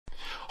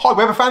Hi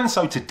Weber fans,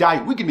 so today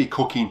we're going to be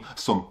cooking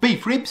some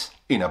beef ribs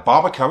in a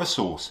barbacoa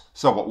sauce.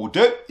 So what we'll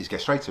do is get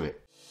straight to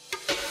it.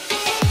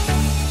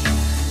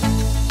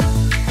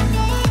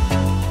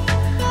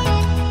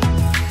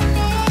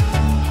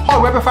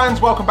 Hi Weber fans,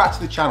 welcome back to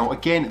the channel.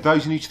 Again,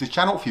 those new to the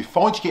channel, if you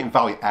find you're getting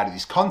value out of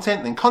this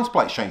content, then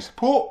contemplate showing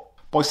support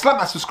by slapping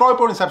that subscribe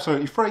button. It's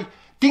absolutely free.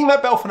 Ding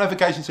that bell for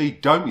notifications so you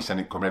don't miss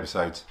any upcoming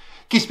episodes.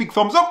 Give us a big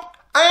thumbs up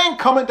and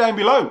comment down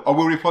below. I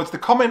will reply to the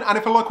comment, and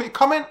if I like what you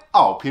comment,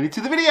 I'll pin it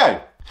to the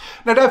video.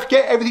 Now don't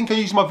forget, everything I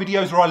use in my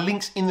videos, there are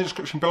links in the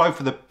description below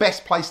for the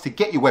best place to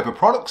get your Weber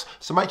products,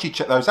 so make sure you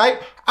check those out,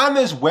 and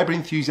there's Weber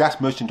Enthusiast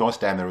merchandise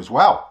down there as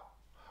well.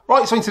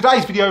 Right, so in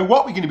today's video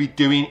what we're going to be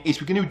doing is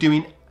we're going to be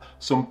doing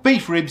some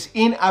beef ribs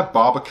in a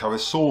barbacoa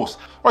sauce.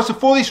 Right, so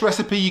for this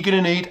recipe you're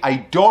going to need a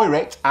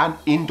direct and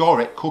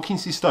indirect cooking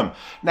system.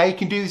 Now you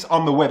can do this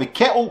on the Weber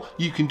kettle,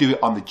 you can do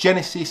it on the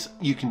Genesis,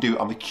 you can do it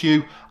on the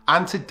Q,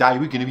 and today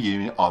we're going to be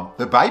doing it on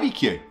the baby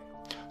Q.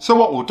 So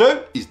what we'll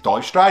do is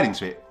dive straight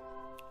into it.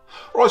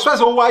 Right, so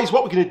as always,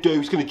 what we're going to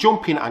do is going to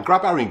jump in and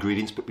grab our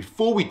ingredients, but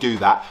before we do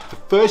that, the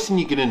first thing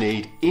you're going to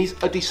need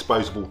is a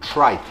disposable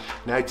tray.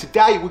 Now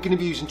today we're going to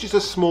be using just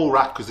a small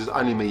rack because there's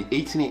only me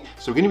eating it,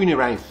 so we're going to be doing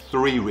around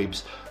 3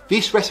 ribs.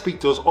 This recipe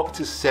does up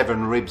to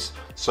 7 ribs,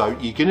 so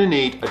you're going to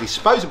need a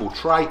disposable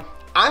tray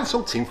and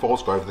some tin foil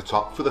to go over the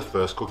top for the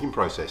first cooking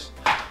process.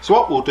 So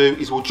what we'll do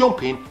is we'll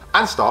jump in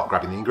and start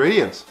grabbing the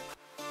ingredients.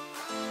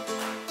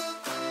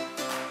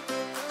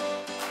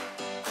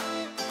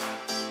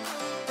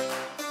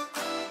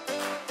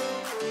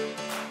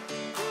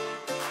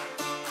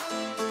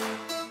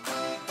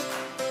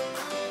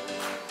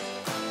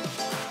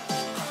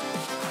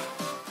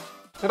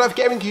 Now don't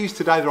forget, everything you use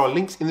today, there are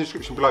links in the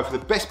description below for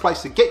the best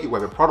place to get your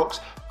Weber products,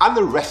 and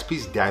the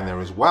recipes down there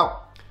as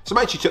well. So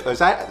make sure you check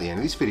those out at the end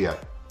of this video.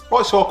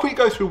 Right, so I'll quickly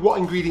go through what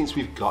ingredients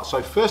we've got.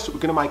 So first we're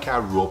going to make our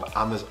rub,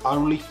 and there's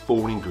only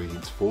 4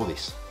 ingredients for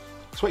this.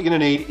 So what you're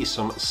going to need is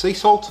some sea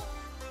salt,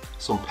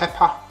 some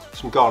pepper,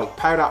 some garlic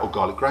powder or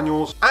garlic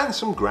granules, and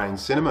some ground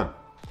cinnamon.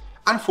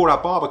 And for our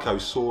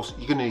barbacoa sauce,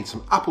 you're going to need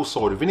some apple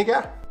cider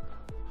vinegar,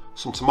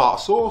 some tomato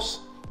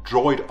sauce,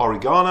 dried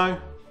oregano,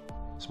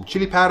 some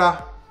chili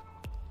powder,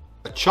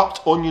 a chopped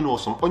onion or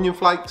some onion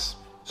flakes,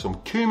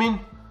 some cumin,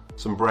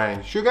 some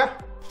brown sugar,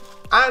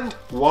 and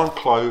 1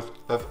 clove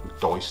of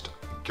diced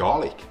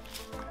garlic.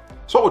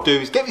 So what we'll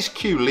do is get this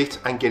Q lit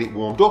and get it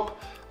warmed up,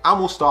 and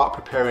we'll start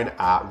preparing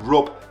our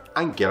rub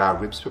and get our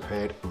ribs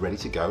prepared, ready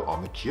to go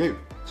on the Q.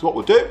 So what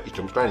we'll do is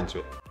jump straight into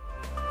it.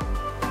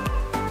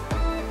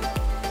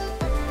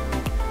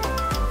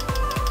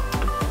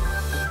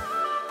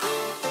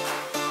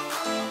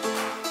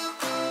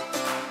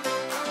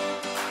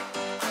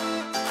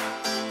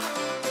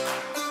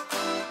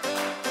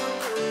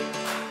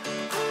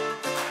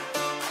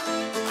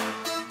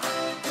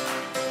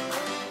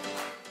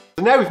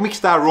 So now we've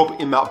mixed our rub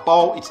in that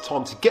bowl, it's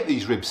time to get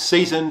these ribs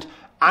seasoned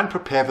and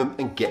prepare them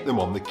and get them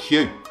on the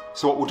Q.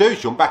 So what we'll do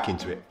is jump back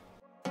into it.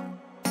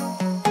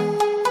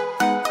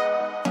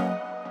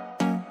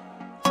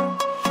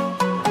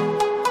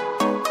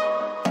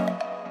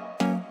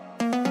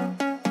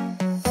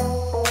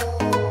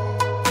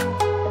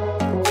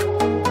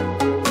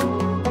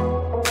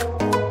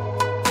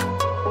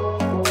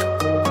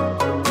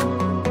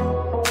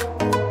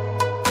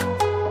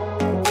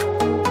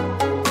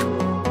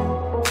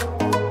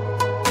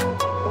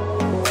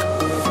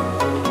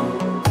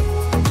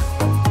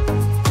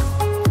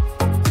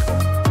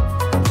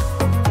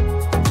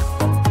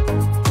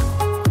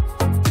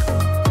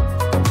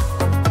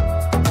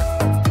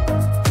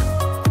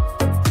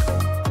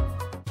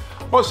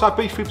 Right, so our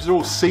beef ribs are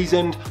all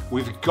seasoned,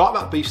 we've got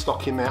that beef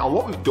stock in there, and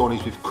what we've done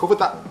is we've covered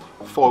that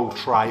foil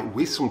tray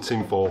with some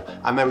tin foil,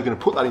 and then we're going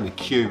to put that in the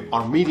Q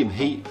on medium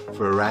heat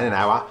for around an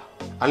hour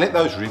and let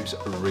those ribs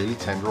really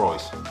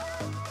tenderise.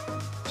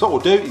 So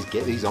what we'll do is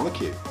get these on the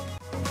Q.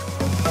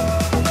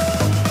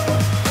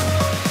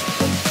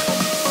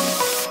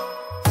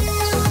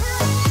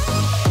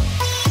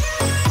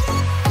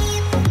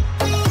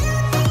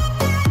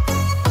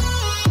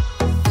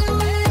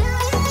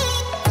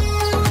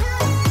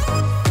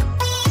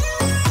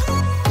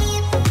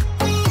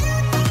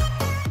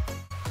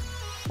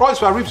 Right,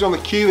 so our ribs are on the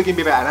Q, they're going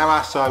to be about an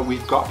hour, so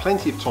we've got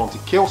plenty of time to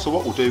kill. So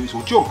what we'll do is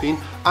we'll jump in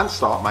and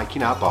start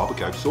making our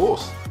barbacoa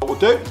sauce. What we'll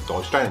do is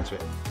dive straight into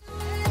it.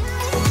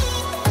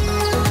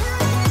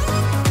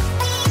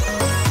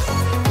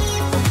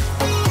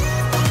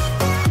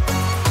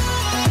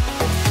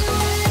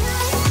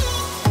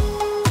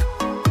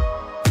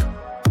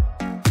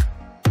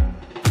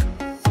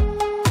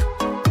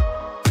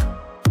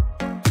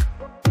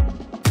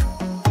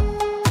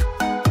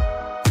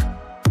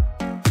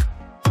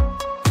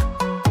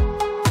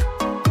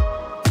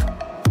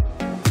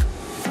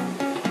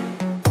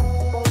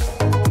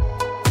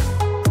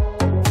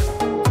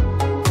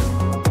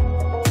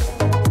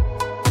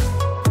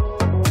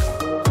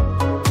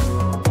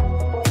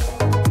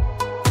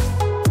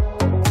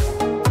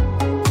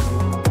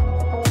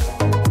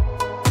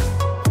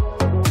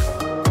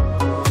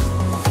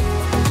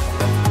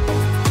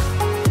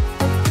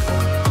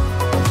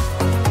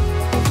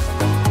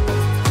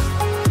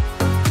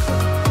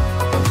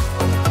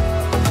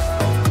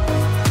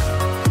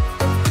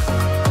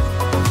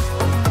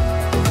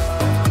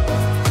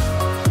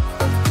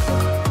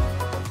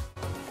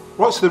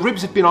 Right, so the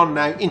ribs have been on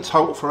now in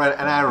total for around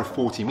an hour and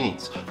 40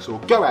 minutes. So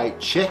we'll go out,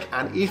 check,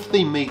 and if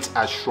the meat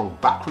has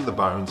shrunk back from the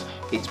bones,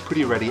 it's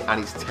pretty ready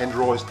and it's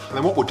tenderised. And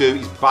then what we'll do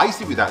is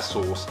baste it with that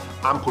sauce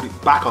and put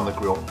it back on the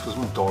grill for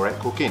some direct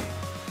cooking.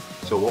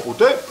 So what we'll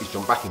do is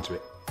jump back into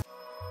it.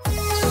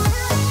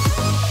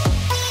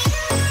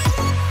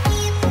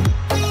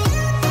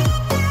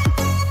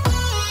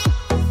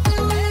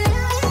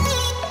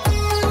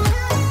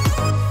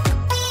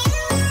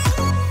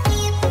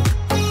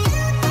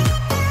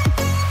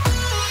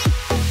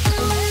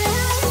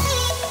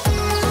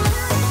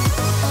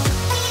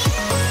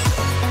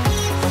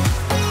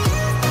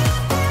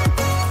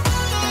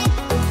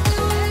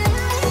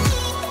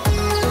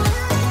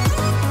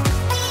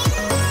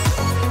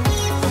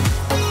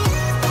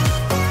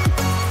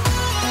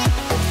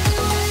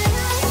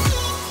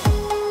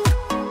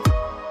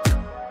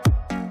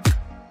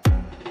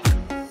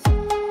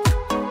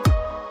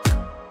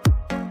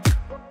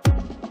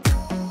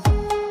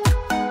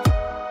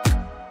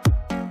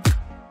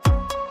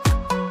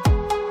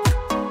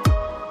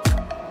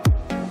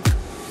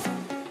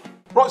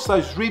 Right, so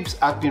those ribs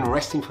have been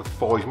resting for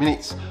 5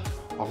 minutes.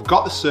 I've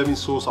got the serving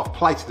sauce, I've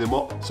plated them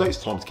up, so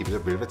it's time to give it a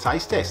bit of a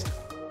taste test.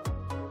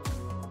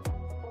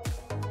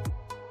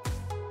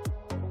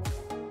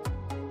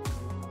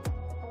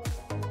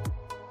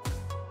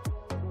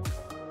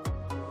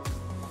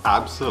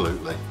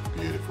 Absolutely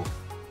beautiful.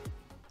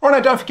 Right, now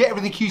don't forget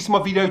everything used in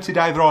my video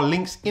today. There are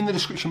links in the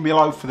description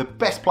below for the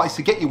best place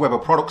to get your Weber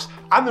products,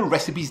 and the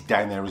recipes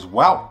down there as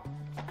well.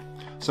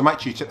 So make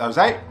sure you check those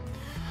out.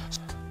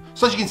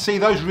 So as you can see,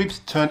 those ribs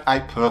turned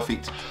out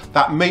perfect.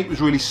 That meat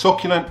was really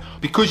succulent.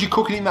 Because you're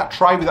cooking in that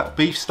tray with that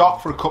beef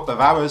stock for a couple of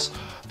hours,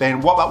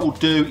 then what that will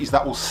do is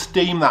that will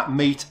steam that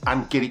meat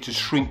and get it to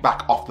shrink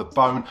back off the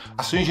bone.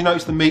 As soon as you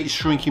notice the meat is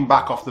shrinking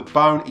back off the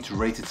bone, it's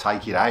ready to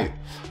take it out.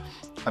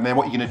 And then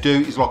what you're gonna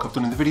do is, like I've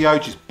done in the video,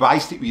 just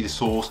baste it with the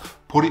sauce,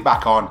 put it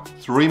back on,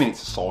 3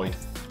 minutes aside,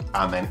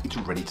 and then it's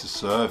ready to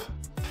serve.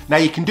 Now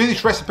you can do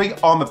this recipe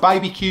on the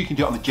Baby Q, you can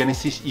do it on the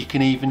Genesis, you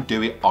can even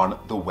do it on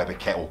the Weber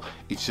kettle.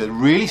 It's a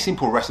really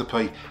simple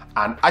recipe,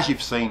 and as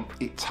you've seen,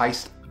 it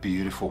tastes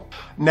beautiful.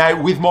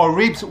 Now with my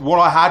ribs, what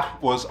I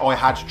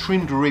had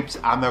trimmed ribs,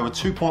 and they were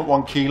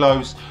 2.1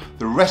 kilos.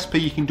 The recipe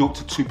you can do up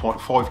to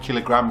 2.5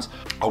 kilograms.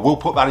 I will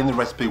put that in the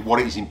recipe,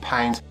 what it is in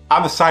pounds,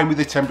 and the same with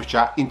the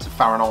temperature into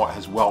Fahrenheit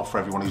as well for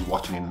everyone who's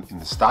watching in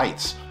the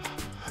States.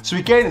 So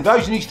again,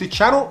 those new to the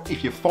channel,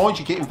 if you find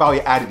you're getting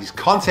value out of this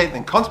content,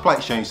 then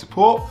contemplate showing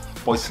support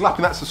by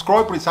slapping that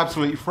subscribe button. It's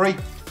absolutely free.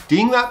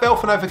 Ding that bell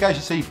for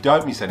notifications so you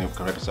don't miss any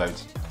upcoming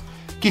episodes.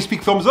 Give us a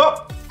big thumbs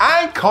up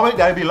and comment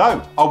down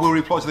below. I will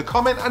reply to the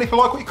comment, and if you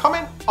like what you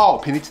comment, I'll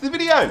pin it to the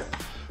video.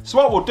 So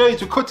what we'll do is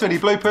we'll cut to any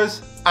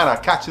bloopers, and I'll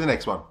catch you in the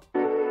next one.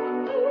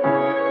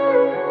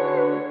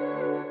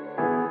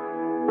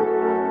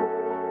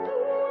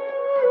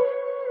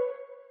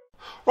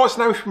 Right,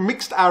 so now we've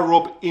mixed our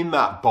rub in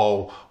that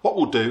bowl. What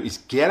we'll do is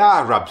get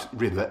our ribs.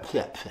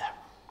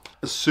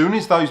 As soon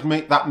as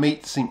that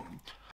meat